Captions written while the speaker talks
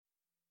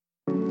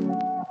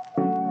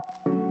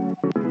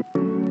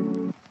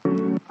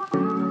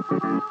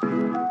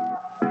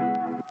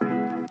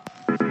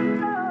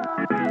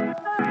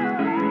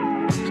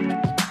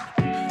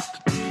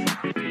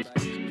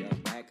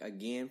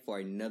Again for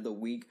another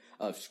week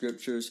of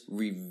Scriptures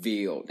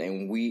Revealed,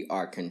 and we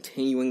are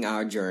continuing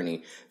our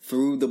journey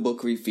through the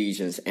book of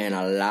Ephesians and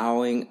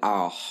allowing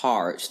our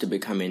hearts to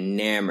become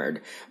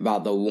enamored by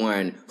the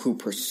one who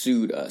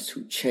pursued us,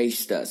 who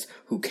chased us,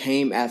 who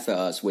came after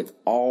us with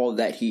all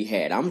that he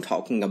had. I'm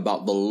talking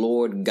about the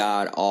Lord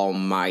God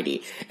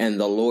Almighty and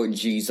the Lord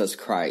Jesus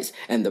Christ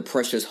and the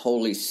precious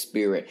Holy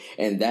Spirit,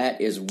 and that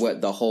is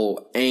what the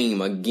whole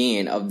aim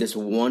again of this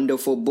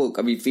wonderful book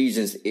of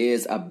Ephesians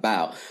is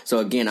about. So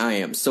again, I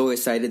am so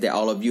excited that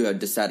all of you have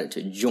decided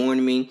to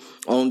join me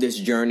on this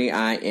journey.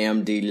 I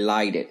am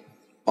delighted.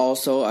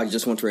 Also, I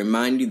just want to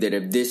remind you that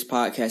if this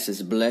podcast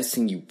is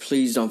blessing you,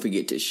 please don't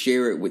forget to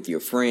share it with your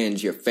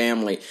friends, your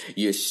family,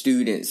 your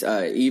students,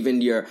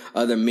 even your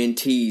other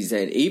mentees,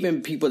 and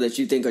even people that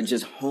you think are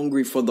just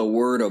hungry for the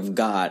Word of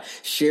God.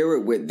 Share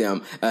it with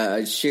them.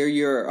 Share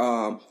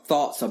your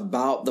thoughts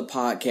about the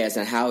podcast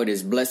and how it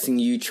is blessing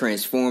you,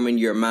 transforming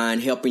your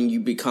mind, helping you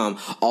become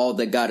all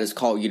that God has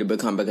called you to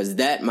become, because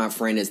that, my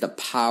friend, is the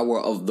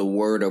power of the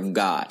Word of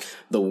God.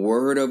 The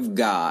Word of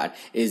God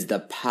is the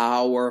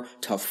power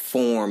to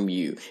form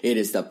you. It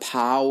is the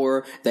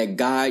power that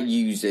God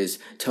uses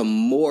to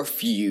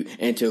morph you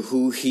into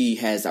who he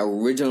has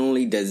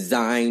originally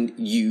designed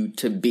you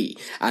to be.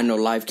 I know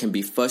life can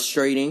be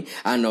frustrating.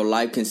 I know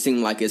life can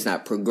seem like it's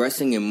not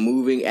progressing and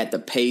moving at the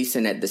pace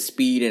and at the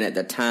speed and at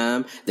the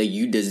time that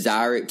you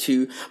desire it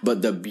to,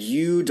 but the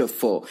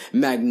beautiful,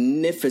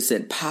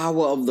 magnificent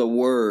power of the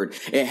Word,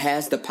 it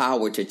has the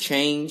power to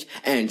change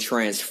and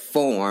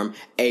transform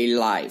a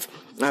life.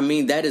 I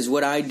mean, that is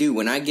what I do.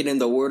 When I get in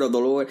the Word of the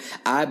Lord,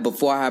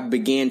 before I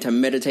begin to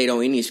meditate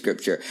on any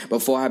scripture,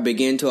 before I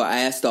begin to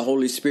ask the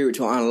Holy Spirit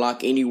to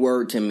unlock any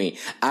word to me,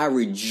 I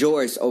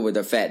rejoice over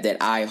the fact that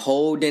I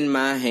hold in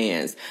my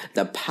hands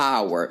the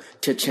power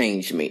to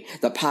change me,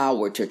 the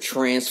power to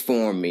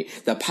transform me,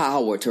 the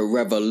power to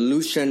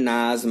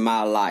revolutionize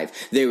my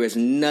life. There is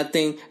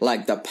nothing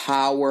like the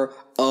power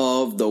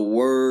of the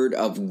Word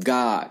of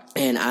God.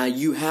 And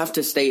you have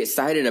to stay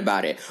excited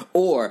about it.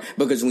 Or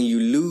because when you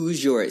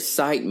lose your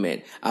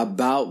excitement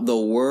about the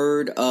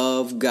Word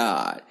of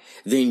God,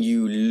 then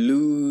you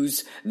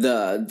lose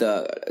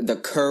the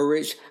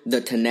courage,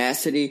 the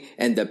tenacity,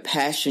 and the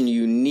passion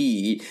you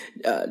need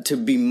to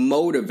be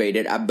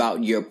motivated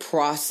about your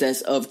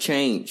process of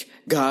change.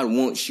 God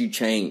wants you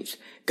changed.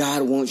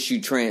 God wants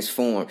you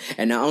transformed.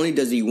 And not only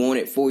does he want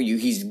it for you,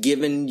 he's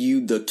given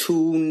you the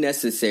tool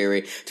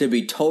necessary to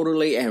be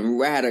totally and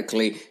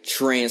radically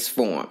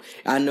transformed.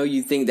 I know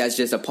you think that's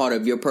just a part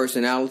of your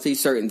personality.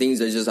 Certain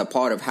things are just a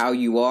part of how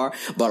you are.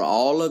 But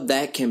all of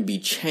that can be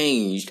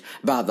changed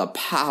by the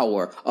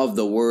power of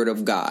the Word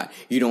of God.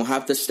 You don't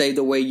have to stay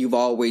the way you've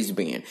always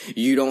been.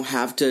 You don't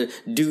have to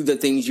do the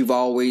things you've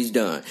always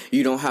done.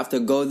 You don't have to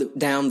go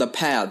down the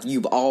path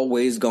you've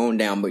always gone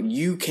down. But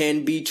you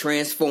can be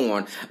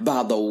transformed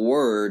by the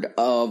Word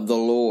of the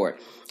Lord.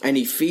 And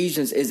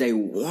Ephesians is a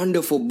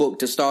wonderful book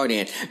to start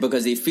in,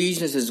 because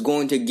Ephesians is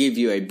going to give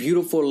you a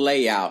beautiful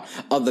layout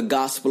of the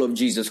gospel of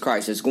Jesus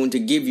Christ. It's going to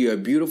give you a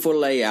beautiful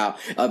layout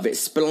of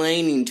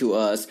explaining to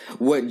us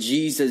what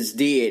Jesus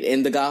did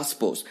in the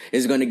gospels.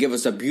 It's going to give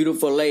us a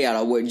beautiful layout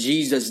of what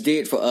Jesus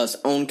did for us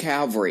on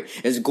Calvary.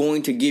 It's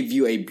going to give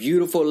you a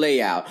beautiful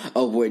layout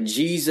of what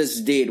Jesus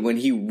did when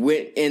he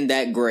went in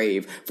that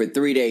grave for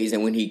 3 days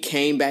and when he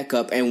came back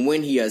up and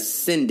when he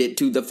ascended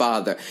to the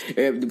Father.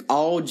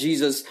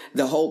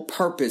 The whole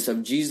purpose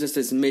of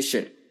Jesus'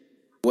 mission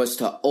was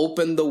to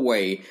open the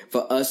way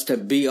for us to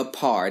be a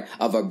part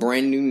of a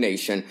brand new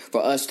nation,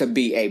 for us to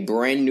be a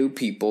brand new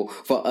people,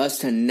 for us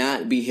to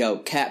not be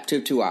held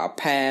captive to our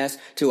past,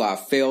 to our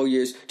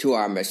failures, to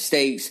our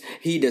mistakes.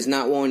 He does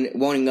not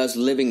wanting us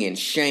living in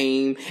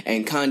shame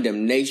and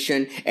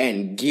condemnation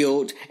and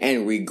guilt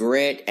and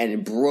regret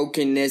and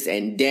brokenness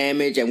and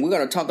damage. And we're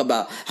going to talk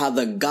about how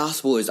the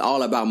gospel is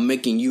all about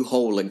making you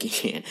whole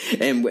again.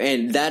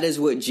 And that is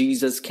what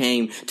Jesus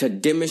came to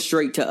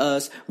demonstrate to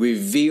us,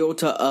 reveal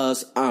to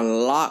us,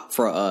 unlock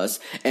for us,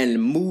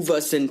 and move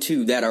us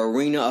into that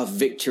arena of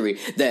victory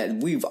that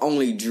we've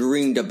only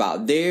dreamed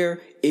about. There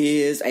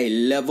is a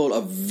level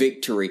of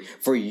victory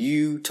for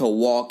you to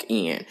walk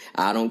in.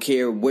 I don't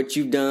care what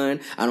you've done.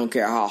 I don't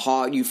care how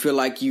hard you feel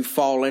like you've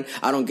fallen.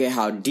 I don't care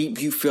how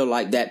deep you feel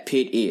like that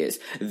pit is.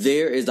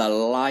 There is a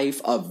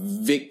life of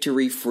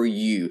victory for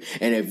you.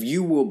 And if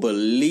you will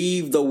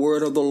believe the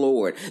word of the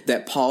Lord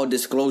that Paul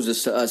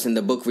discloses to us in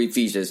the book of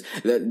Ephesians,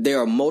 that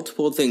there are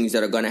multiple things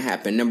that are going to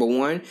happen. Number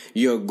one,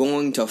 you're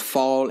going to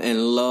fall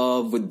in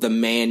love with the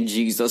man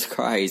Jesus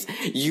Christ.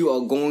 You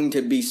are going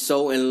to be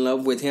so in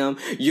love with him.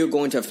 You're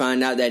going going to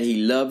find out that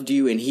he loved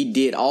you and he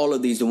did all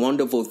of these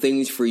wonderful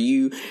things for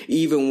you,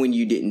 even when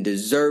you didn't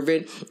deserve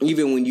it,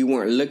 even when you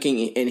weren't looking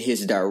in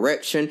his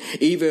direction,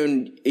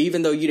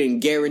 even though you didn't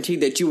guarantee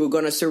that you were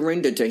going to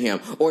surrender to him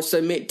or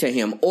submit to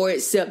him or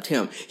accept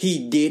him.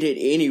 He did it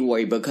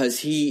anyway because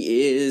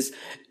he is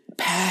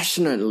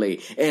passionately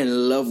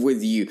in love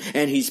with you,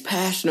 and he's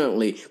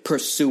passionately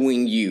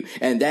pursuing you,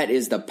 and that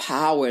is the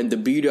power and the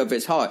beauty of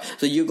his heart.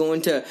 So you're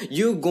going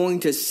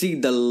to see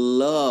the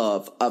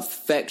love,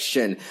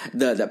 affection,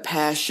 the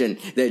passion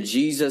that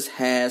Jesus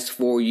has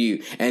for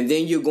you, and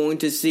then you're going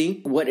to see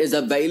what is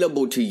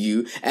available to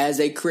you as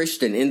a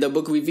Christian. In the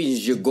book of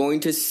Ephesians, you're going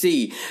to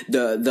see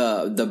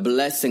the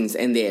blessings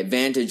and the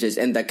advantages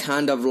and the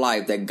kind of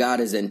life that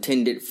God has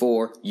intended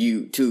for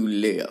you to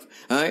live.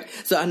 All right,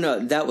 so I know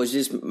that was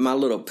just my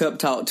little pep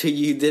talk to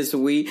you this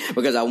week,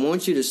 because I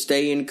want you to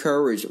stay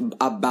encouraged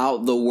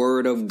about the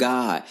Word of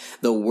God.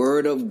 The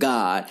Word of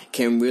God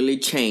can really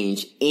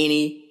change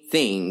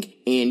anything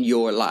in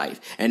your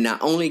life. And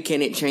not only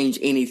can it change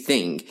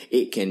anything,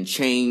 it can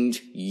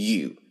change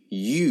you.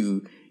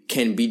 You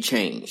can be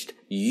changed.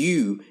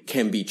 You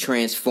can be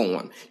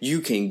transformed. You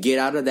can get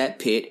out of that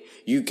pit.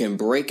 You can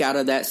break out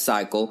of that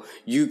cycle.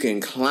 You can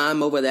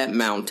climb over that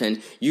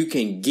mountain. You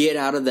can get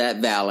out of that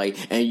valley,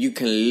 and you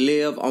can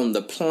live on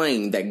the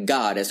plane that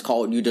God has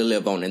called you to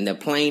live on. And the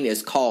plane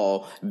is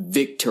called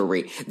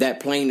victory. That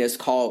plane is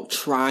called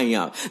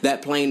triumph.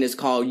 That plane is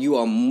called you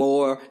are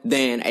more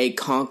than a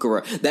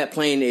conqueror. That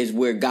plane is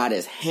where God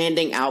is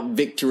handing out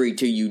victory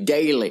to you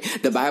daily.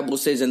 The Bible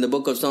says in the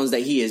book of Psalms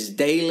that he is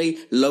daily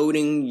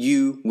loading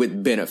you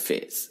with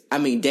benefits. I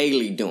mean,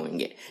 daily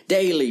doing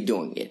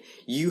it.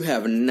 You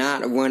have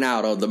not run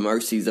out of the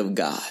mercies of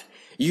God.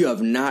 You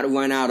have not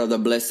run out of the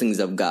blessings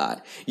of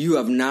God. You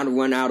have not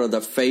run out of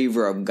the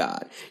favor of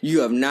God.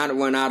 You have not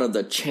run out of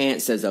the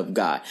chances of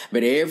God.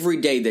 But every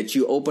day that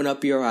you open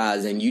up your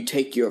eyes and you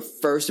take your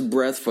first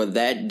breath for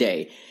that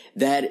day,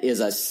 that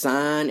is a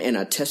sign and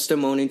a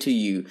testimony to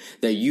you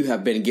that you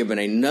have been given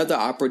another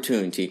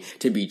opportunity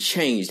to be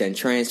changed and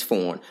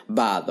transformed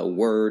by the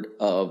word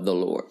of the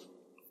Lord.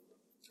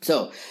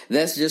 So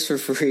that's just for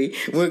free.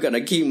 We're going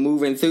to keep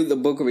moving through the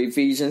book of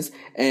Ephesians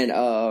and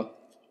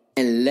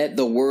let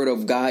the word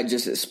of God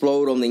just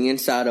explode on the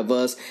inside of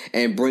us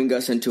and bring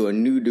us into a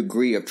new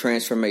degree of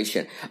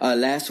transformation.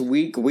 Last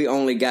week, we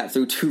only got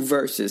through 2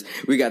 verses.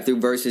 We got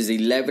through verses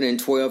 11 and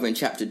 12 in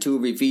chapter 2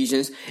 of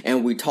Ephesians,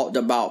 and we talked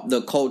about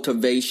the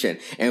cultivation,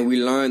 and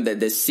we learned that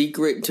the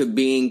secret to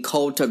being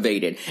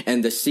cultivated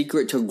and the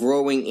secret to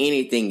growing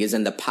anything is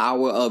in the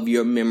power of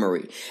your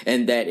memory,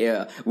 and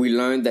that we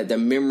learned that the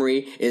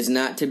memory is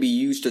not to be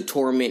used to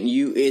torment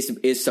you.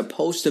 It's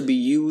supposed to be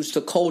used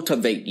to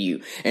cultivate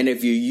you, and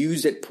if you use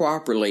it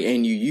properly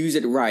and you use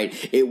it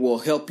right, it will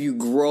help you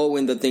grow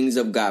in the things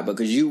of God,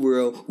 because you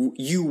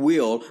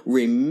will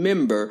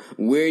remember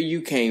where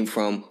you came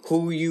from,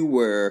 who you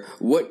were,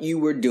 what you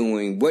were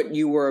doing, what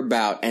you were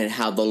about, and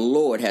how the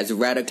Lord has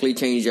radically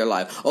changed your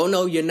life. Oh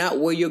no, you're not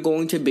where you're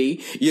going to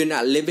be. You're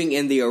not living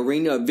in the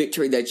arena of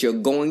victory that you're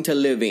going to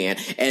live in.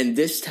 And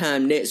this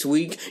time next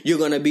week, you're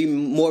going to be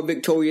more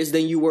victorious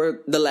than you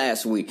were the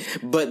last week.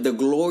 But the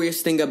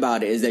glorious thing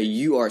about it is that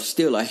you are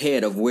still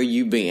ahead of where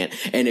you've been.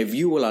 And if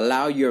you will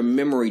allow your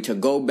memory to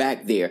go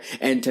back there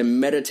and to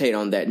meditate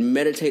on that,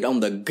 meditate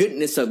on the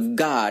goodness of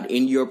God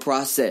in your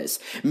process,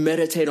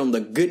 meditate on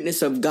the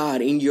goodness of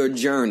God in your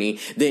journey,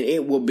 then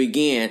it will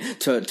begin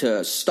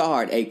to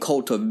start a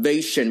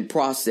cultivation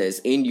process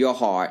in your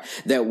heart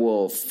that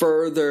will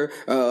further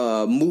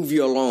move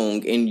you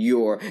along in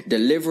your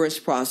deliverance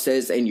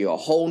process, in your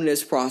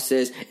wholeness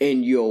process,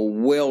 in your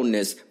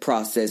wellness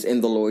process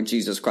in the Lord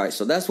Jesus Christ.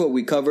 So that's what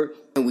we covered.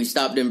 And we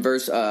stopped in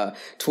verse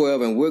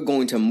 12, and we're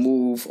going to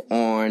move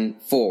on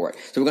forward.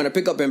 So we're going to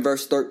pick up in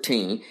verse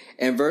 13.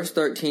 And verse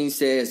 13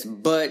 says,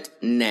 but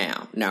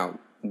now. Now,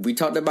 we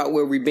talked about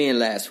where we've been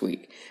last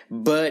week.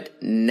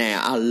 But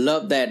now. I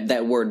love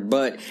that word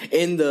but.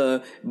 In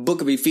the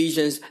book of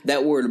Ephesians,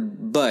 that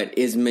word but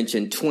is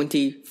mentioned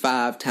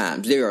 25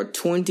 times. There are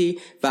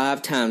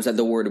 25 times that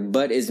the word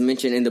but is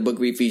mentioned in the book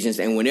of Ephesians.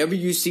 And whenever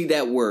you see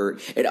that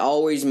word, it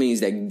always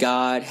means that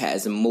God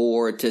has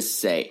more to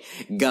say.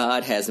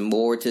 God has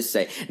more to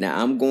say.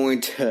 Now, I'm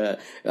going to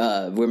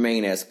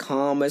remain as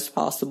calm as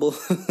possible,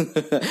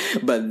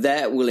 but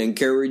that will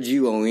encourage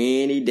you on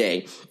any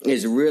day,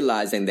 is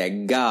realizing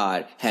that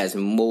God has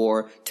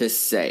more to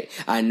say.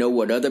 I know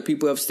what other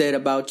people have said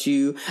about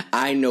you.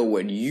 I know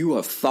what you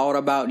have thought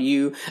about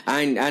you.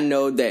 I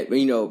know that,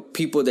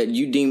 people that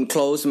you deem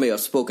close may have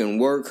spoken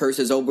word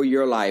curses over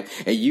your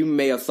life, and you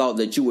may have thought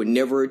that you would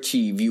never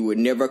achieve, you would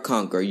never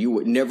conquer, you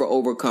would never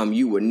overcome,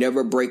 you would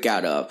never break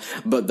out of.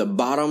 But the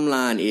bottom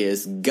line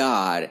is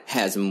God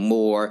has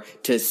more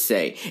to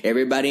say.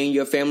 Everybody in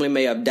your family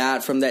may have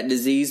died from that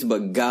disease,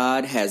 but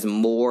God has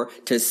more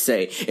to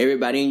say.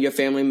 Everybody in your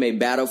family may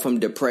battle from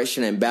depression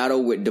depression and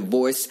battle with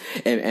divorce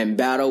and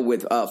battle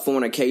with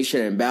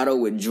fornication and battle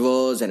with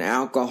drugs and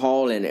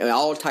alcohol and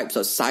all types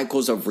of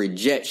cycles of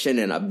rejection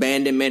and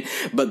abandonment.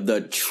 But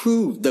the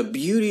truth, the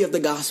beauty of the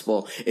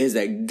gospel is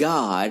that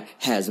God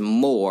has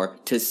more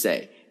to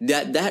say.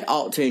 That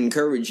ought to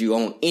encourage you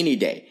on any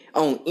day,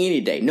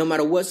 no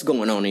matter what's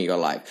going on in your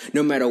life,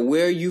 no matter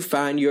where you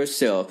find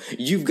yourself.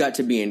 You've got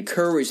to be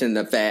encouraged in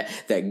the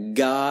fact that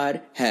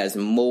God has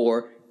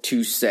more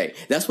to say.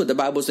 That's what the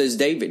Bible says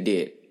David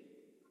did.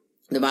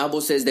 The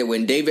Bible says that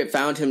when David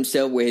found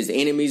himself where his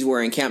enemies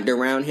were encamped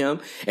around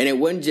him, and it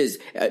wasn't just,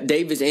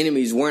 David's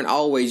enemies weren't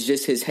always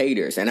just his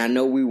haters. And I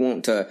know we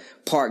want to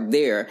park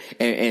there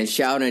and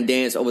shout and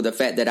dance over the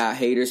fact that our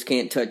haters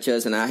can't touch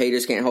us and our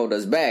haters can't hold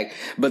us back.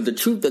 But the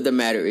truth of the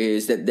matter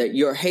is that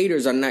your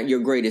haters are not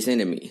your greatest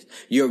enemies.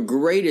 Your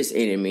greatest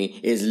enemy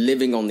is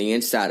living on the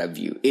inside of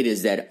you. It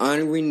is that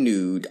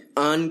unrenewed,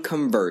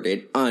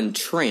 unconverted,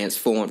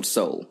 untransformed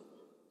soul.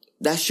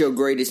 That's your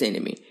greatest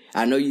enemy.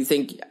 I know you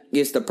think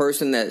it's the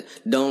person that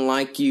don't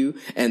like you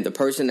and the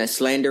person that's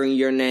slandering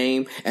your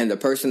name and the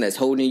person that's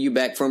holding you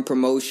back from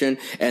promotion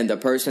and the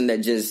person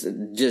that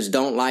just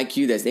don't like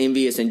you, that's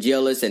envious and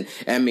jealous. And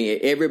I mean,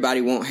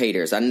 everybody want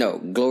haters. I know.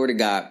 Glory to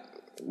God.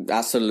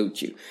 I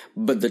salute you.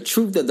 But the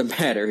truth of the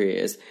matter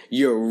is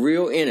your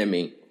real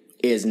enemy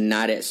is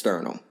not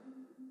external.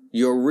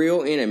 Your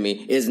real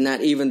enemy is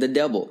not even the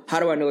devil. How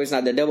do I know it's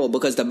not the devil?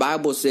 Because the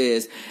Bible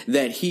says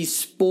that he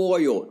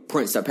spoiled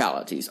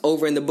principalities.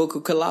 Over in the book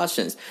of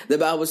Colossians, the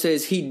Bible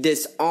says he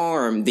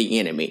disarmed the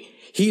enemy.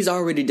 He's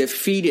already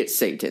defeated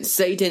Satan.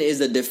 Satan is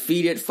a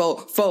defeated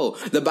foe.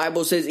 The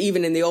Bible says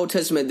even in the Old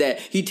Testament that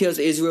he tells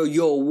Israel,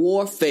 your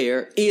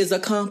warfare is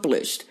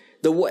accomplished.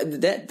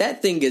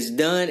 That thing is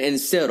done and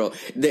settled.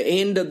 The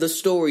end of the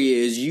story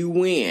is you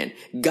win.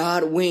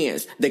 God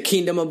wins. The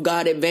kingdom of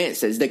God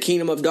advances. The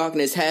kingdom of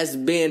darkness has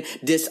been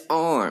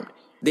disarmed.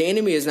 The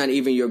enemy is not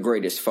even your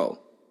greatest foe.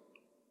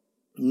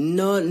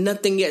 No,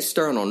 nothing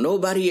external.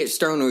 Nobody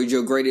external is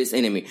your greatest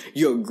enemy.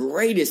 Your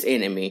greatest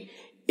enemy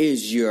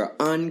is your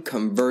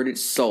unconverted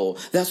soul.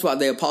 That's why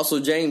the Apostle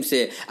James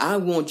said, I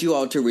want you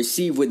all to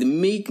receive with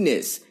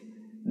meekness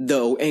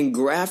the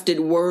engrafted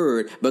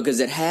word,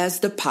 because it has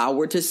the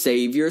power to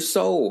save your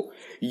soul.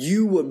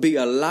 You would be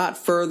a lot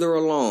further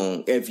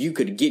along if you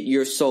could get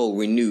your soul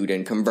renewed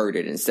and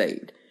converted and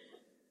saved.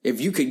 If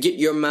you could get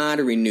your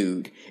mind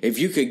renewed, if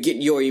you could get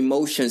your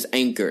emotions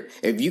anchored,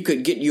 if you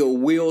could get your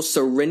will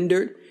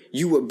surrendered,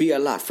 you would be a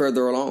lot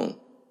further along.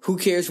 Who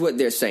cares what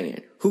they're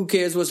saying? Who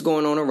cares what's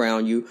going on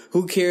around you?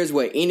 Who cares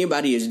what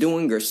anybody is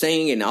doing or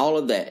saying and all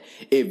of that?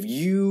 If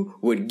you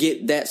would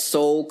get that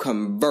soul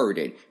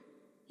converted,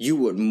 you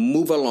would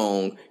move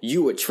along,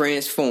 you would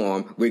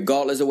transform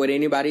regardless of what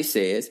anybody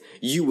says.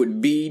 You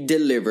would be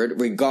delivered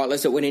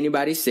regardless of what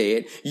anybody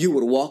said. You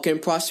would walk in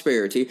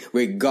prosperity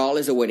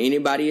regardless of what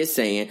anybody is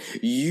saying.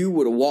 You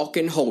would walk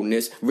in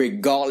wholeness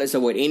regardless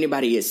of what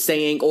anybody is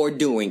saying or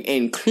doing,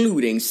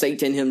 including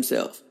Satan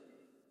himself.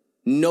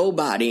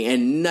 Nobody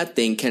and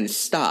nothing can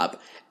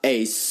stop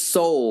a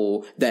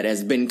soul that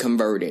has been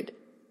converted.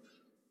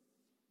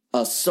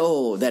 A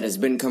soul that has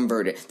been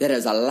converted, that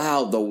has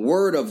allowed the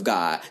word of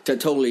God to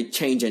totally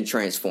change and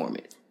transform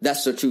it.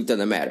 That's the truth of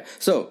the matter.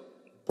 So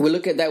we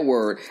look at that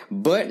word,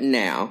 but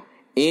now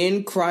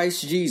in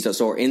Christ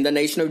Jesus, or in the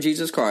nation of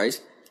Jesus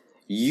Christ,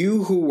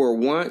 you who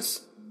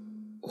once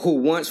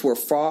were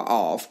far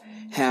off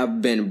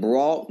have been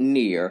brought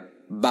near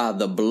by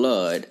the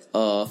blood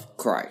of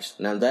Christ.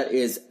 Now that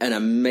is an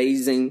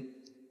amazing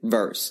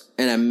verse,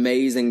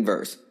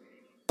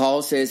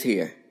 Paul says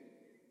here,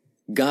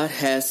 God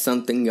has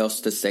something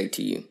else to say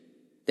to you,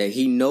 that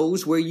he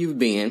knows where you've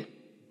been.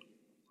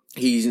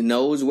 He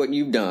knows what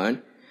you've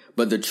done.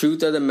 But the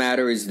truth of the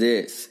matter is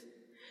this: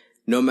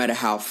 no matter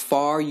how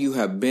far you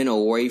have been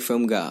away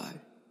from God,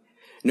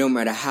 no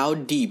matter how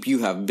deep you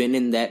have been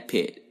in that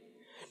pit,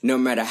 no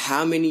matter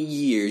how many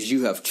years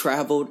you have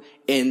traveled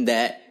in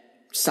that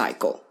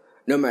cycle,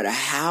 no matter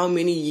how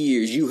many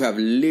years you have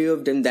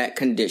lived in that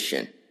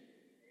condition,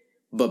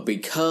 but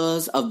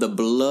because of the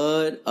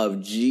blood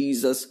of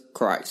Jesus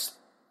Christ,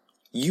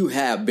 you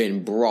have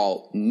been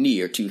brought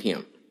near to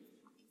him.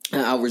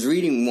 I was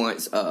reading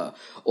once,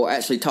 or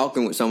actually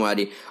talking with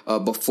somebody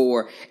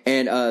before,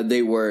 and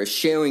they were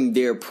sharing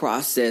their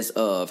process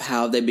of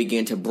how they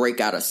began to break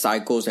out of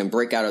cycles and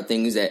break out of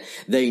things that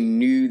they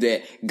knew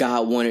that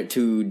God wanted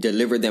to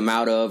deliver them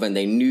out of, and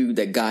they knew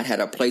that God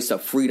had a place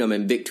of freedom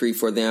and victory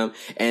for them,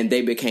 and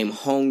they became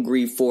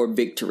hungry for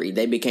victory.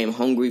 They became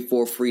hungry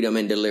for freedom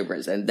and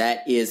deliverance, and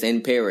that is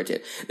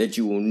imperative, that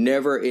you will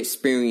never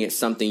experience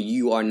something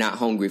you are not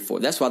hungry for.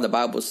 That's why the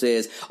Bible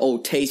says, oh,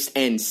 taste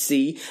and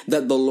see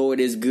that the Lord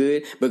is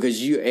good,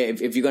 because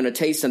if you're going to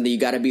taste something, you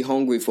got to be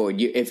hungry for it.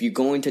 If you're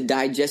going to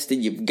digest it,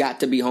 you've got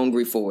to be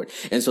hungry for it.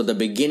 And so the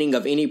beginning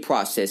of any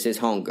process is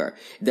hunger.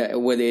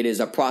 Whether it is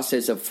a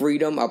process of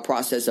freedom, a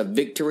process of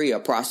victory, a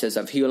process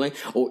of healing,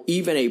 or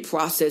even a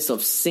process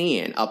of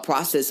sin, a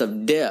process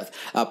of death,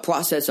 a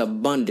process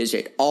of bondage,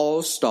 it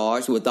all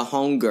starts with a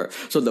hunger.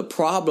 So the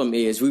problem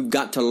is we've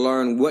got to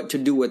learn what to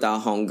do with our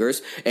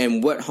hungers,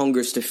 and what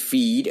hungers to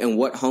feed and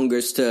what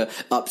hungers to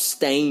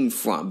abstain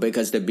from,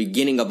 because the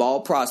beginning of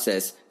all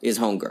process is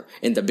hunger,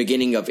 and the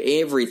beginning of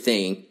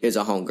everything is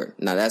a hunger.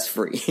 Now that's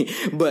free.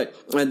 But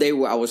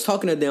I was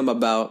talking to them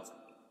about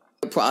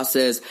the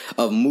process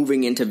of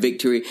moving into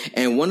victory.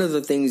 And one of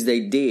the things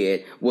they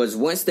did was,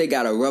 once they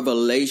got a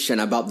revelation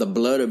about the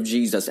blood of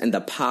Jesus and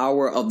the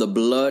power of the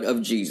blood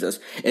of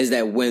Jesus, is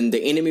that when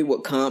the enemy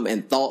would come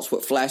and thoughts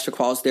would flash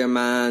across their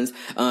minds,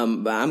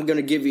 I'm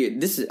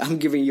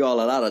giving you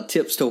all a lot of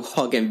tips to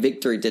walk in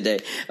victory today.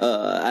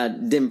 I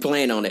didn't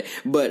plan on it,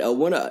 but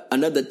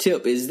another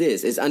tip is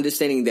this: is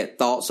understanding that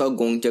thoughts are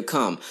going to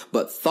come,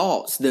 but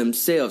thoughts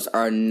themselves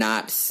are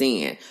not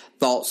sin.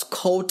 Thoughts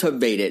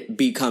cultivated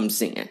become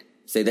sin.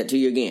 Say that to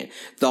you again.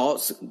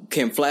 Thoughts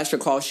can flash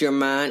across your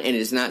mind, and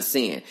it's not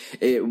sin.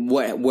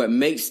 What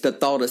makes the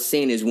thought a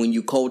sin is when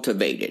you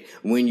cultivate it,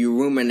 when you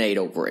ruminate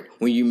over it,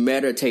 when you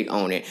meditate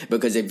on it.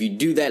 Because if you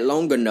do that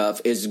long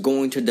enough, it's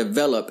going to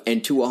develop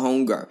into a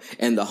hunger,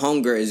 and the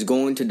hunger is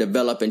going to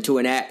develop into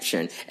an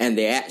action, and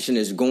the action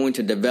is going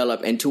to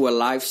develop into a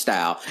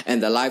lifestyle,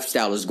 and the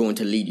lifestyle is going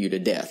to lead you to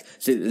death.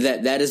 So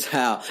that is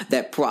how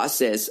that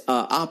process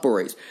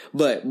operates.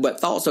 But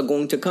thoughts are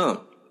going to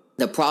come.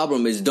 The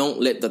problem is, don't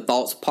let the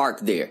thoughts park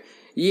there.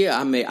 Yeah,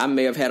 I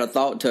may have had a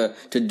thought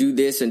to do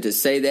this and to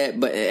say that,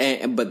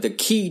 but the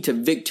key to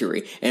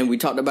victory, and we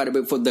talked about it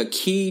before, the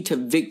key to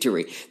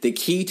victory, the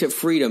key to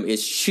freedom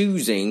is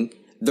choosing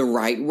the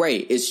right way.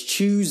 It's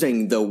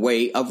choosing the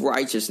way of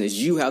righteousness.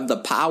 You have the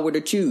power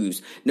to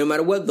choose, no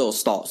matter what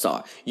those thoughts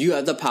are. You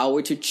have the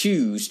power to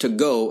choose to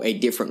go a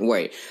different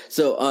way.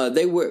 So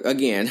they were,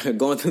 again,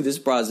 going through this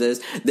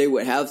process. They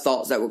would have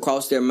thoughts that would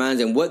cross their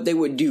minds, and what they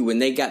would do when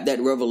they got that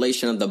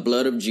revelation of the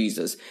blood of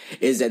Jesus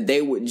is that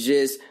they would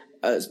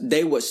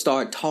they would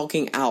start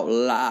talking out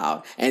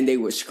loud, and they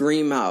would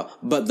scream out,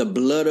 "But the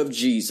blood of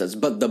Jesus,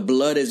 but the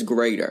blood is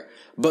greater.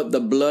 But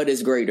the blood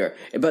is greater.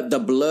 But the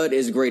blood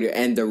is greater."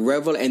 And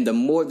the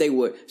more they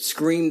would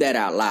scream that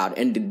out loud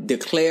and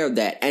declare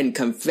that and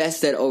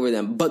confess that over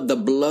them, but the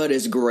blood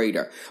is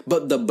greater.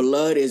 But the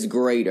blood is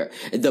greater.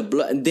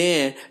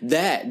 Then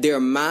their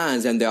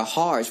minds and their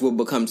hearts will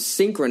become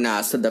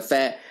synchronized to the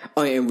fact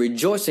and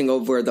rejoicing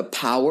over the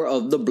power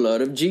of the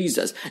blood of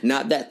Jesus.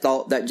 Not that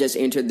thought that just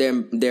entered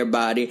their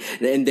body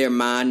and their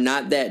mind,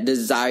 not that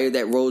desire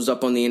that rose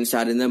up on the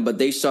inside of them, but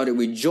they started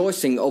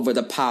rejoicing over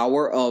the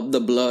power of the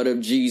blood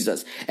of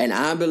Jesus. And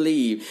I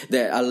believe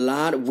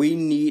that we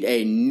need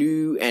a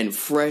new and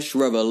fresh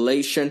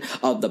revelation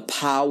of the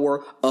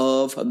power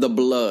of the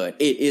blood.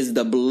 It is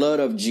the blood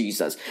of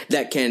Jesus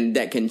that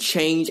can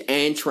change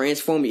and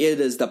transform. It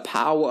is the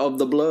power of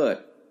the blood.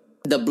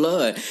 The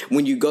blood,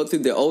 when you go through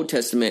the Old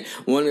Testament,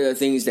 one of the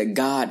things that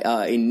God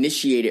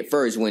initiated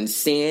first, when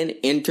sin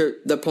entered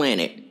the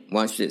planet.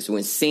 Watch this.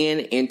 When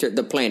sin entered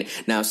the planet.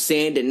 Now,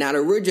 sin did not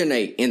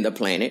originate in the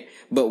planet,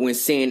 but when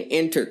sin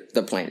entered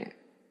the planet.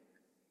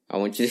 I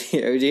want you to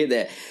hear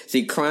that.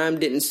 See, crime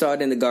didn't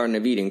start in the Garden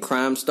of Eden.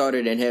 Crime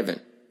started in heaven.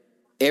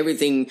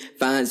 Everything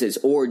finds its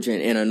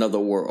origin in another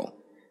world.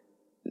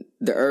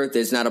 The earth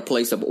is not a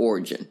place of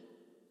origin.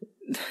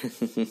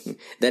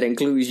 That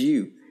includes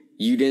you.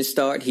 You didn't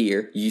start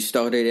here. You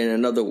started in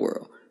another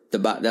world.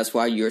 That's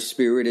why your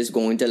spirit is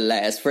going to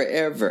last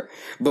forever.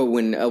 But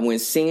when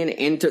sin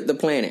entered the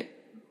planet,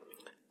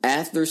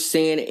 after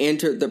sin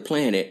entered the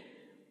planet,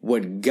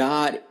 what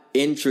God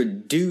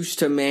introduced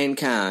to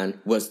mankind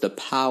was the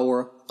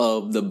power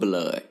of the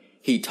blood.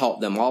 He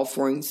taught them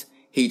offerings.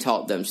 He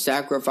taught them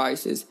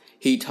sacrifices.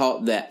 He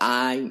taught that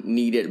I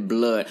needed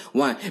blood.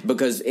 Why?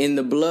 Because in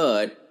the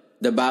blood,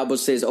 the Bible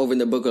says over in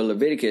the book of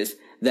Leviticus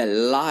that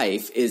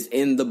life is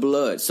in the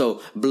blood.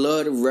 So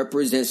blood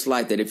represents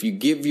life. That if you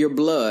give your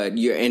blood,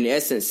 you're in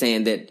essence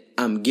saying that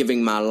I'm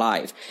giving my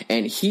life.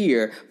 And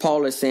here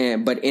Paul is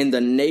saying, but in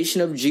the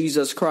nation of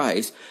Jesus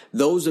Christ,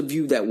 those of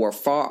you that were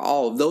far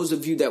off, those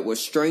of you that were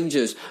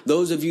strangers,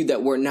 those of you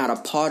that were not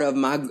a part of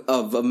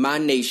my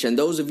nation,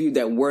 those of you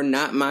that were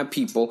not my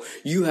people,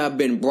 you have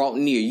been brought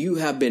near. You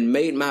have been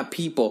made my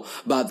people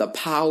by the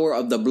power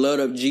of the blood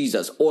of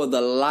Jesus, or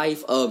the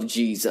life of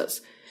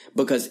Jesus.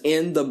 Because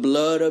in the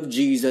blood of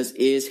Jesus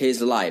is his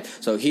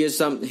life. So here's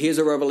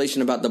a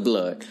revelation about the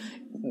blood.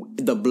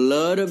 The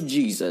blood of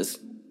Jesus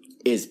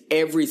is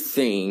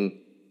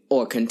everything,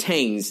 or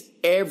contains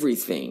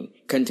everything,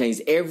 contains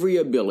every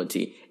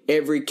ability,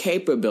 every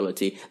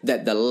capability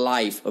that the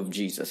life of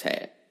Jesus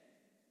had.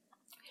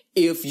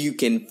 If you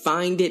can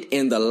find it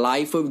in the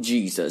life of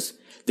Jesus,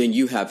 then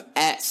you have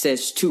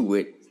access to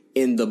it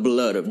in the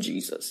blood of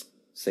Jesus.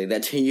 Say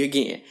that to you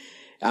again.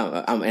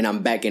 And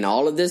I'm backing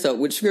all of this up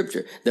with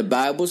scripture. The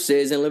Bible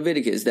says in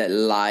Leviticus that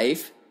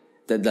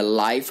that the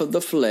life of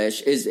the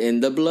flesh is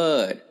in the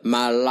blood.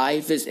 My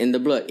life is in the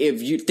blood.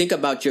 If you think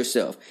about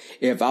yourself,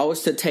 if I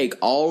was to take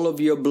all of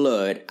your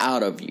blood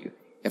out of you,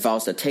 if I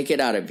was to take it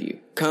out of you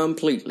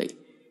completely,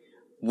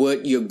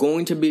 what you're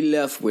going to be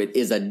left with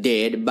is a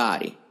dead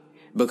body,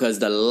 because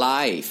the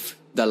life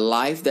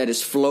that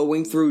is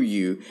flowing through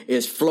you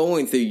is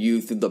flowing through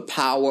you through the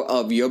power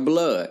of your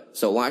blood.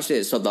 So watch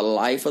this. So the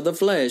life of the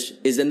flesh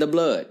is in the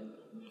blood.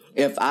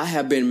 If I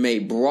have been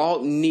made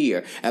brought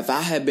near, if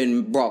I have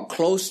been brought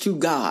close to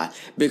God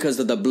because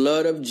of the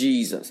blood of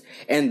Jesus,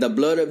 and the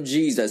blood of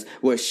Jesus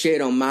was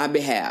shed on my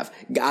behalf,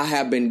 I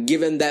have been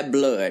given that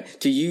blood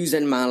to use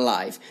in my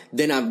life,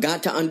 then I've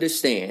got to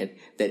understand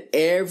that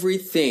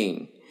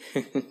everything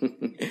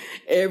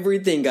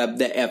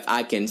that if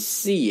I can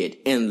see it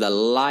in the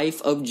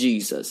life of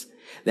Jesus,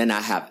 then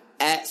I have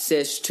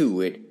access to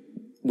it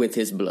with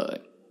his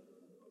blood.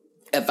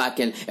 If I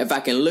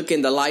can look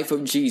in the life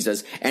of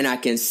Jesus and I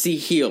can see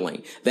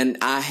healing, then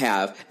I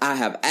have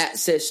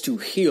access to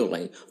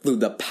healing through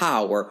the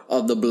power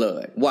of the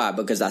blood. Why?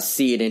 Because I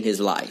see it in his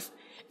life.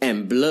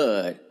 And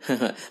blood,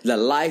 the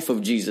life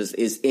of Jesus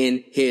is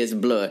in his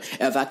blood.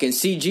 If I can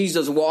see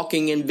Jesus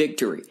walking in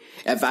victory,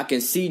 if I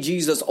can see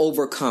Jesus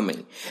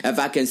overcoming, if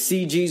I can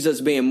see Jesus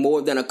being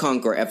more than a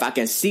conqueror, if I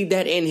can see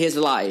that in his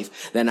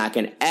life, then I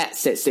can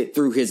access it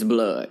through his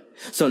blood.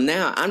 So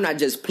now I'm not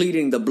just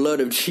pleading the blood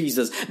of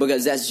Jesus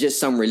because that's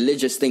just some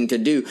religious thing to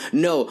do.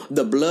 No,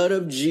 the blood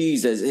of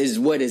Jesus is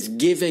what is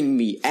giving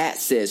me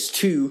access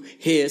to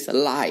his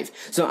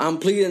life. So I'm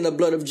pleading the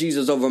blood of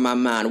Jesus over my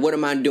mind. What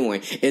am I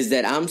doing? Is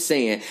that I'm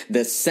saying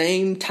the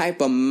same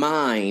type of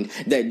mind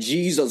that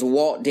Jesus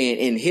walked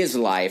in his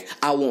life,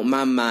 I want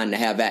my mind to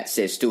have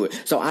access to it.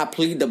 So I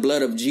plead the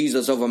blood of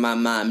Jesus over my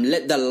mind.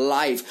 Let the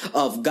life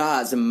of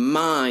God's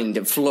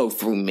mind flow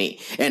through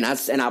me. And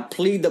I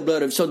plead the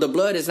blood of, so the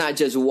blood is not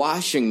just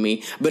washing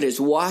me, but it's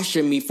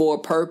washing me for a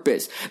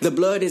purpose. The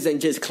blood isn't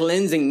just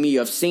cleansing me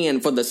of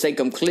sin for the sake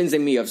of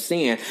cleansing me of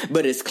sin,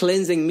 but it's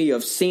cleansing me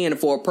of sin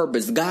for a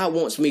purpose. God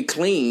wants me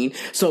clean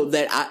so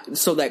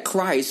that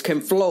Christ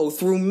can flow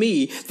through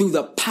me through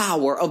the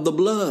power of the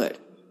blood.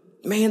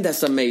 Man,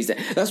 that's amazing.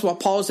 That's why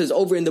Paul says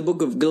over in the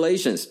book of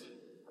Galatians,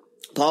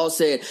 Paul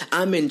said,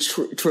 I'm in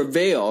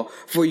travail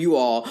for you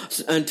all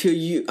until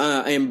you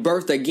in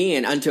birth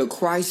again, until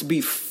Christ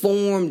be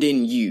formed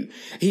in you.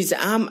 He said,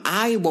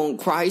 I want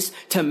Christ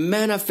to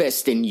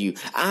manifest in you.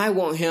 I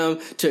want him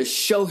to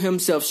show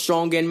himself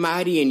strong and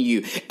mighty in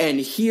you. And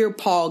here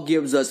Paul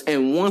gives us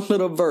in one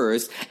little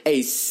verse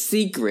a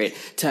secret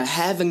to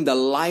having the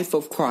life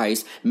of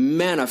Christ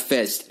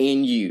manifest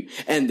in you.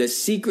 And the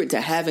secret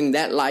to having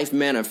that life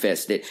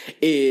manifested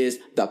is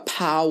the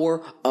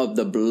power of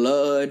the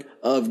blood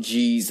of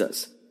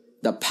Jesus.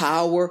 The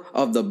power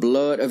of the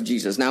blood of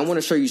Jesus. Now I want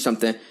to show you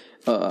something.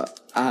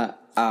 I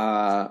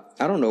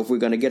don't know if we're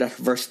going to get a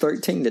verse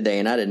 13 today,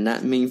 and I did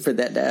not mean for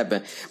that to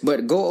happen.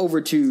 But go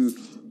over to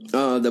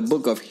the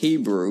book of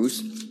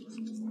Hebrews.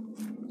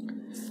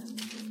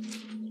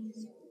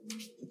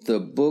 The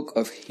book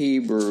of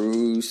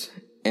Hebrews,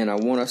 and I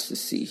want us to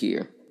see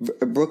here.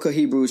 Book of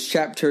Hebrews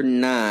chapter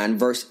 9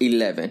 verse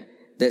 11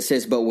 that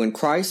says, but when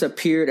Christ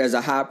appeared as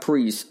a high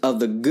priest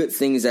of the good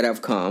things that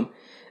have come,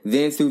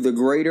 then through the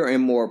greater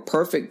and more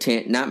perfect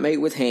tent, not made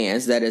with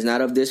hands, that is not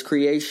of this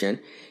creation,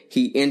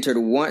 he entered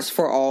once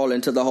for all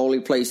into the holy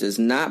places,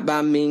 not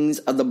by means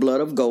of the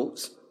blood of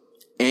goats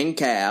and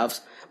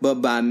calves, but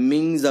by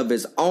means of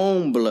his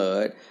own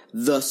blood,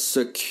 thus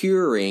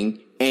securing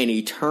an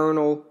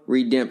eternal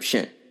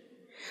redemption.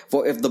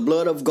 For if the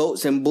blood of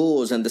goats and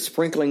bulls and the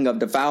sprinkling of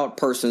defiled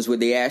persons with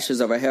the ashes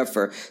of a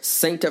heifer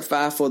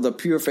sanctify for the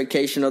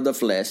purification of the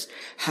flesh,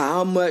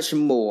 how much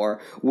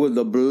more will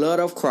the blood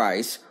of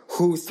Christ,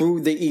 who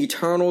through the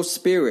eternal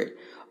Spirit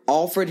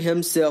offered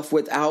himself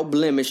without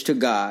blemish to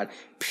God,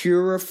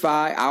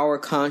 purify our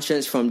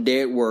conscience from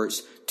dead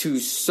works to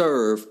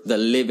serve the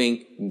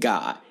living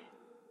God?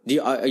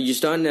 Are you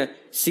starting to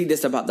see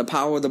this about the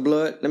power of the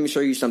blood? Let me show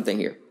you something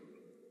here.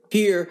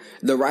 Here,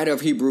 the writer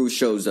of Hebrews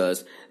shows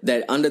us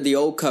that under the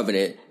old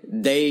covenant,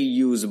 they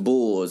used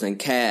bulls and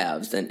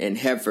calves and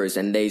heifers,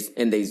 and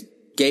they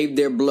gave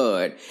their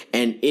blood,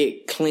 and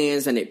it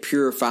cleansed and it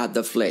purified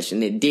the flesh,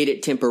 and it did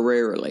it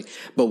temporarily.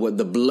 But what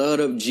the blood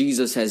of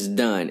Jesus has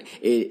done,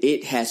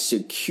 it has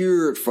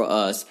secured for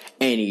us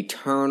an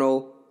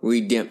eternal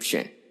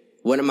redemption.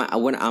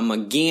 I'm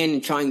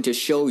again trying to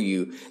show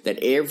you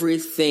that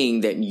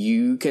everything that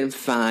you can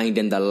find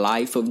in the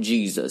life of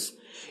Jesus,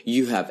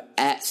 you have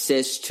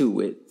access to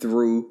it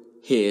through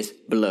his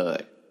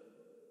blood.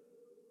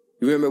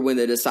 You remember when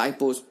the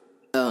disciples,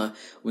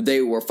 they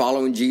were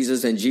following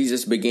Jesus, and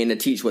Jesus began to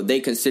teach what they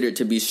considered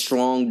to be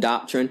strong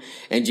doctrine.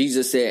 And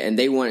Jesus said, and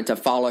they wanted to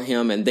follow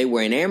him, and they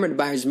were enamored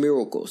by his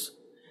miracles.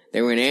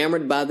 They were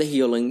enamored by the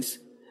healings.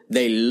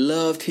 They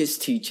loved his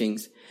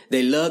teachings.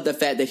 They loved the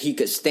fact that he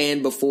could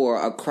stand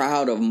before a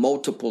crowd of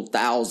multiple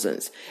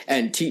thousands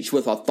and teach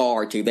with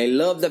authority. They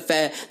loved the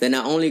fact that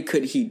not only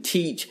could he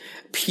teach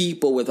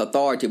people with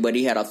authority, but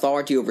he had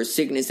authority over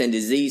sickness and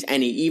disease,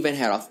 and he even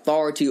had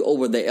authority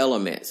over the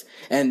elements.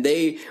 And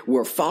they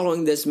were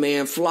following this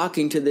man,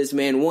 flocking to this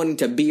man, wanting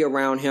to be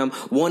around him,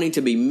 wanting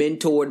to be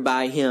mentored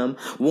by him,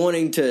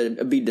 wanting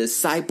to be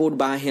discipled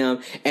by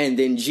him. And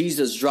then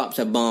Jesus drops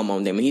a bomb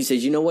on them. And he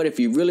says, you know what? If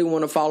you really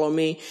want to follow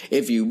me,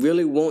 if you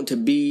really want to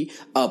be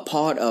a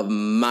part of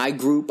my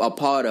group, a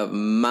part of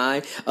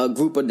my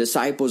group of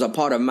disciples, a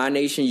part of my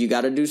nation, you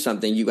got to do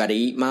something. You got to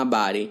eat my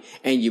body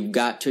and you've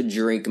got to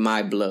drink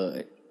my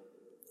blood.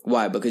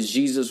 Why? Because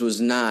Jesus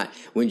was not,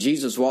 when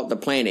Jesus walked the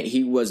planet,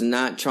 he was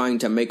not trying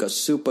to make a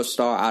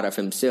superstar out of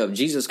himself.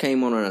 Jesus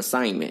came on an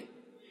assignment.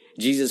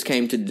 Jesus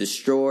came to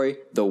destroy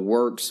the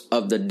works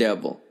of the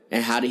devil.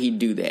 And how did he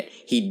do that?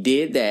 He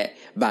did that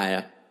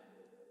by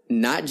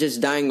not just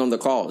dying on the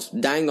cross.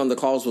 Dying on the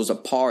cross was a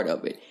part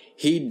of it.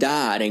 He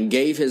died and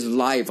gave his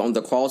life on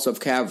the cross of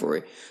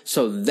Calvary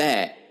so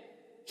that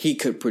he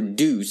could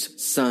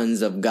produce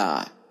sons of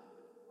God.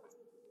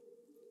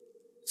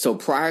 So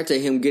prior to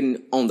him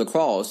getting on the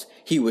cross,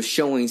 he was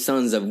showing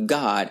sons of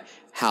God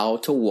how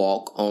to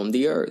walk on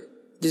the earth.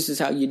 This is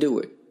how you do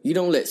it. You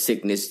don't let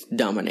sickness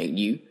dominate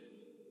you.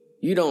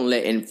 You don't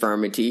let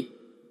infirmity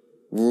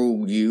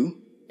rule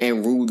you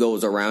and rule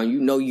those around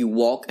you. No, you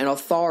walk in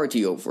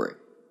authority over it.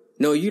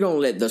 No, you don't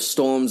let the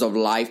storms of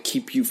life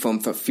keep you from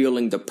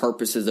fulfilling the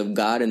purposes of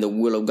God and the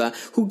will of God.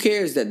 Who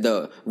cares that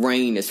the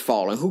rain is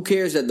falling? Who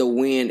cares that the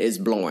wind is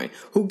blowing?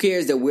 Who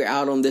cares that we're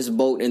out on this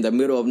boat in the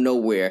middle of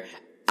nowhere?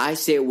 I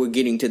said we're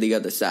getting to the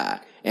other side,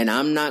 and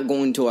I'm not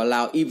going to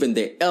allow even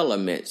the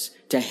elements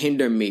to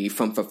hinder me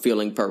from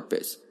fulfilling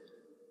purpose.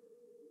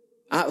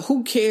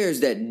 Who cares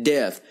that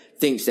death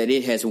thinks that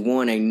it has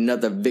won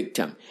another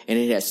victim and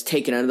it has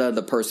taken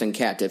another person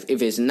captive?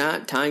 If it's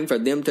not time for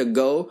them to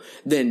go,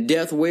 then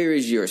death, where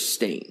is your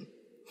sting?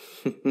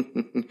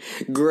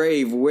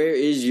 Grave, where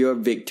is your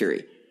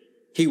victory?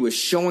 He was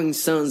showing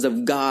sons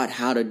of God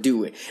how to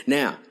do it.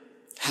 Now,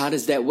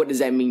 what does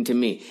that mean to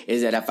me?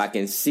 Is that if I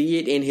can see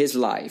it in his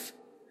life,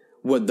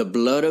 what the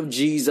blood of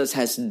Jesus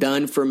has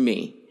done for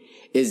me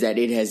is that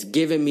it has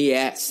given me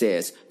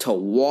access to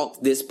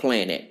walk this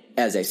planet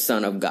as a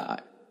son of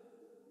God.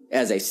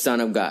 As a son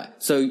of God.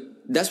 So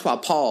that's why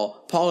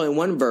Paul in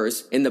one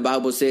verse in the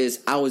Bible says,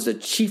 I was the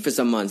chiefest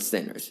among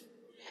sinners.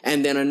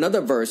 And then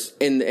another verse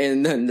in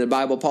the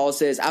Bible, Paul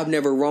says, I've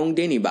never wronged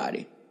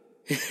anybody.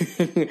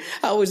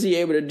 How was he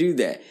able to do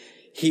that?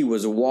 He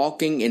was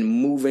walking and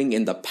moving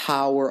in the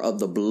power of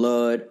the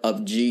blood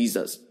of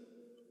Jesus.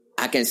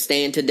 I can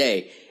stand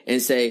today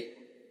and say,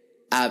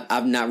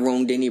 I've not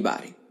wronged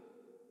anybody.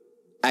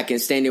 I can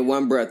stand in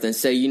one breath and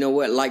say, you know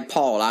what? Like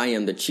Paul, I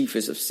am the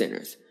chiefest of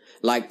sinners.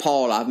 Like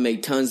Paul, I've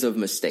made tons of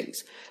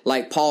mistakes.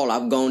 Like Paul,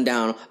 I've gone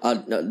down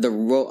I've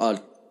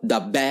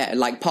gone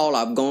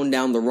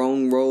down the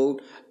wrong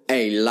road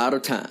a lot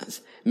of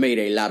times, made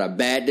a lot of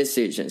bad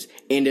decisions,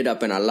 ended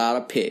up in a lot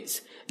of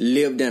pits,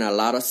 lived in a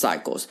lot of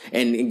cycles.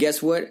 And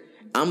guess what?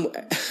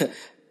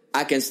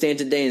 I can stand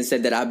today and say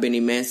that I've been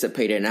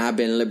emancipated and I've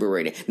been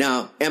liberated.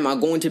 Now, am I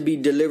going to be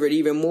delivered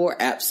even more?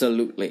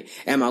 Absolutely.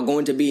 Am I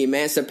going to be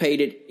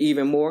emancipated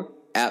even more?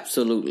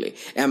 Absolutely.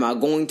 Am I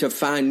going to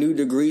find new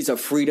degrees of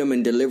freedom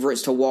and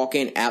deliverance to walk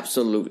in?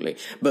 Absolutely.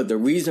 But the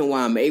reason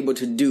why I'm able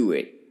to do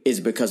it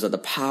is because of the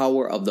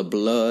power of the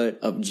blood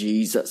of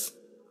Jesus.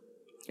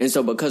 And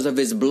so because of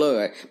his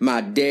blood,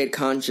 my dead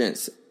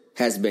conscience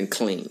has been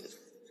cleansed.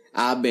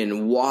 I've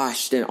been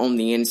washed on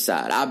the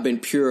inside. I've been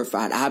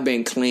purified. I've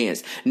been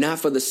cleansed. Not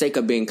for the sake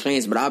of being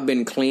cleansed, but I've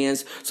been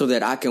cleansed so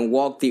that I can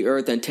walk the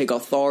earth and take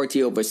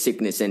authority over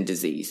sickness and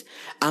disease.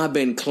 I've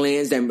been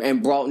cleansed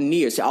and brought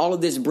near. See, all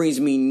of this brings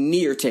me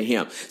near to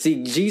him.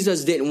 See,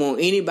 Jesus didn't want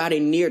anybody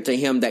near to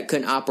him that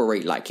couldn't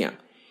operate like him.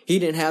 He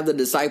didn't have the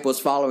disciples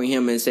following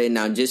him and say,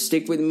 now just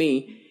stick with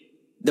me.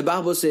 The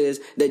Bible says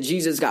that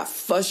Jesus got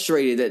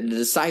frustrated that the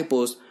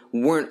disciples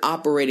weren't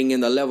operating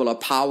in the level of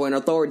power and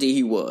authority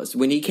he was.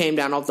 When he came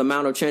down off the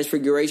Mount of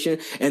Transfiguration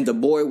and the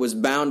boy was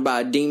bound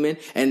by a demon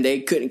and they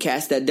couldn't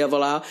cast that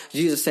devil out,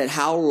 Jesus said,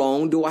 how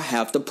long do I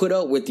have to put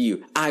up with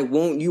you? I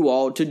want you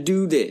all to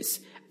do this.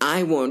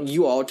 I want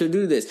you all to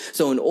do this.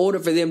 So in order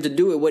for them to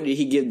do it, what did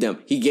he give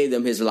them? He gave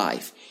them his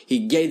life.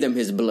 He gave them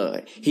his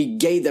blood. He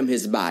gave them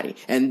his body.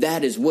 And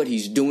that is what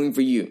he's doing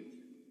for you.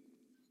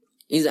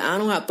 He said, I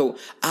don't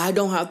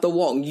have to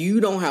walk.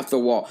 You don't have to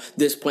walk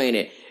this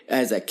planet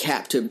as a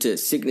captive to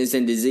sickness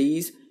and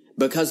disease.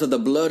 Because of the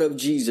blood of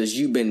Jesus,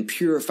 you've been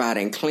purified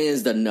and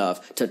cleansed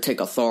enough to take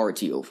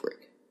authority over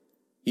it.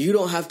 You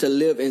don't have to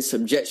live in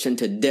subjection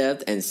to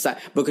death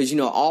because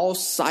all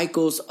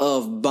cycles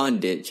of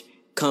bondage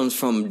comes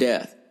from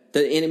death.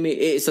 The enemy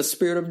is a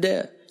spirit of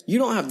death. You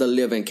don't have to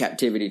live in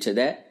captivity to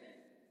that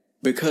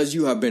because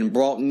you have been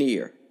brought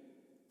near,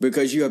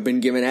 because you have been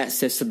given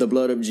access to the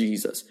blood of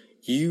Jesus.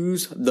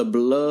 Use the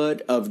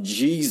blood of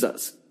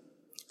Jesus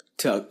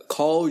to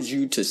cause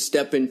you to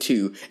step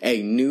into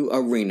a new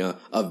arena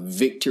of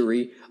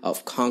victory,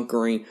 of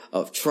conquering,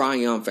 of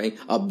triumphing,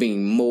 of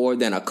being more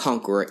than a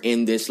conqueror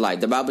in this life.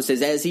 The Bible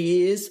says, as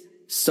he is,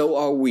 so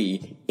are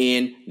we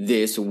in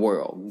this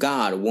world.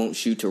 God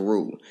wants you to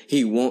rule.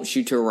 He wants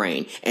you to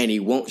reign, and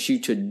he wants you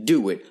to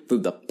do it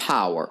through the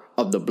power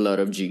of the blood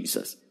of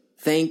Jesus.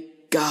 Thank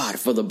God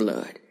for the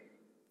blood.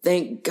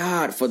 Thank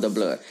God for the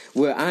blood.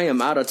 Well, I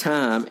am out of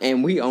time,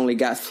 and we only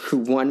got through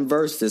one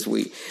verse this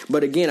week.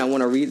 But again, I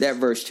want to read that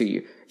verse to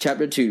you.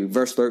 Chapter 2,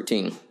 verse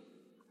 13.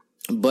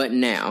 But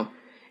now,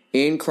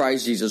 in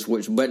Christ Jesus,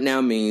 which but now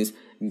means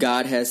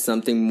God has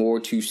something more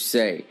to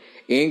say.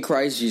 In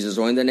Christ Jesus,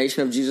 or in the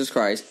nation of Jesus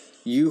Christ,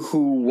 you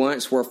who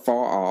once were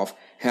far off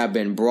have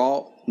been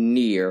brought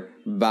near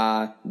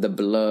by the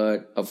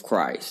blood of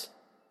Christ.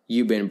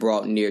 You've been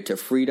brought near to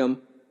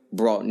freedom,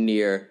 brought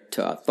near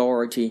to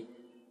authority,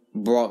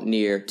 brought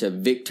near to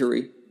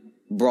victory,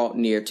 brought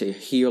near to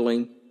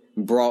healing,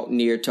 brought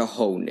near to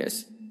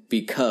wholeness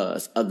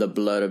because of the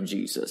blood of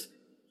Jesus.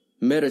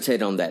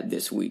 Meditate on that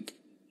this week.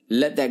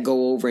 Let that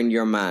go over in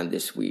your mind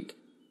this week,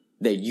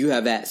 that you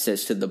have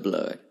access to the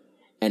blood,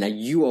 and that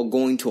you are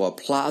going to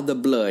apply the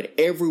blood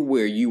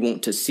everywhere you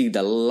want to see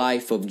the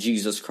life of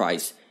Jesus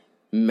Christ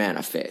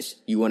manifest.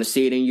 You want to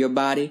see it in your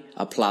body?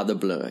 Apply the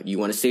blood. You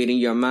want to see it in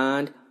your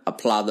mind?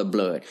 Apply the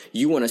blood.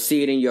 You want to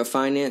see it in your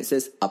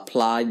finances?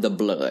 Apply the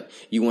blood.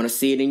 You want to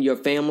see it in your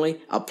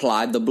family?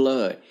 Apply the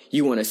blood.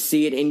 You want to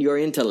see it in your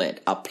intellect?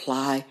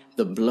 Apply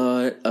the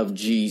blood of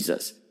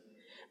Jesus.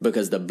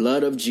 Because the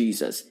blood of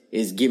Jesus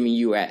is giving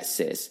you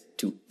access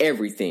to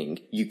everything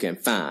you can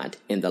find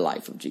in the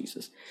life of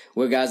Jesus.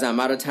 Well, guys, I'm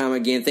out of time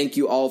again. Thank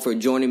you all for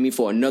joining me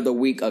for another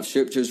week of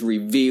Scriptures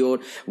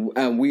Revealed.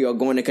 We are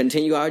going to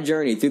continue our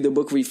journey through the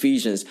book of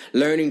Ephesians,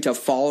 learning to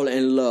fall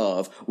in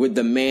love with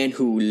the man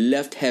who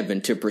left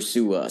heaven to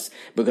pursue us.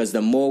 Because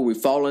the more we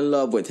fall in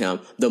love with him,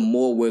 the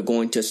more we're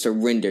going to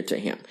surrender to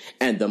him.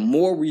 And the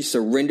more we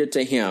surrender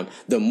to him,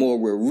 the more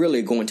we're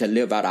really going to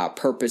live out our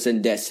purpose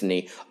and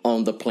destiny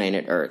on the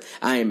planet Earth.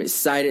 I am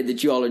excited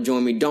that you all are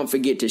joining me. Don't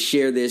forget to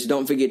share this.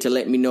 Don't forget to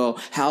let me know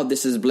how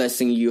this is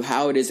blessing you,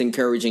 how it is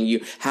encouraging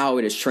you, how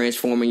it is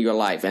transforming your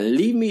life. And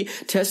leave me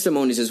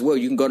testimonies as well.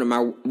 You can go to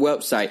my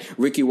website,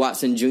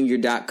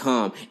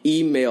 RickyWatsonJr.com.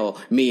 Email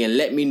me and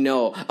let me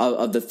know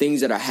of the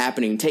things that are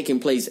happening, taking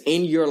place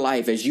in your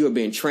life as you are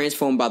being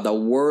transformed by the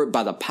word,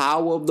 by the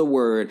power of the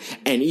word,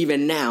 and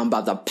even now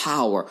by the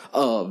power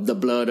of the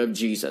blood of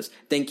Jesus.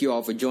 Thank you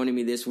all for joining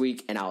me this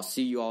week, and I'll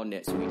see you all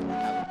next week.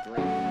 Have a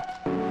great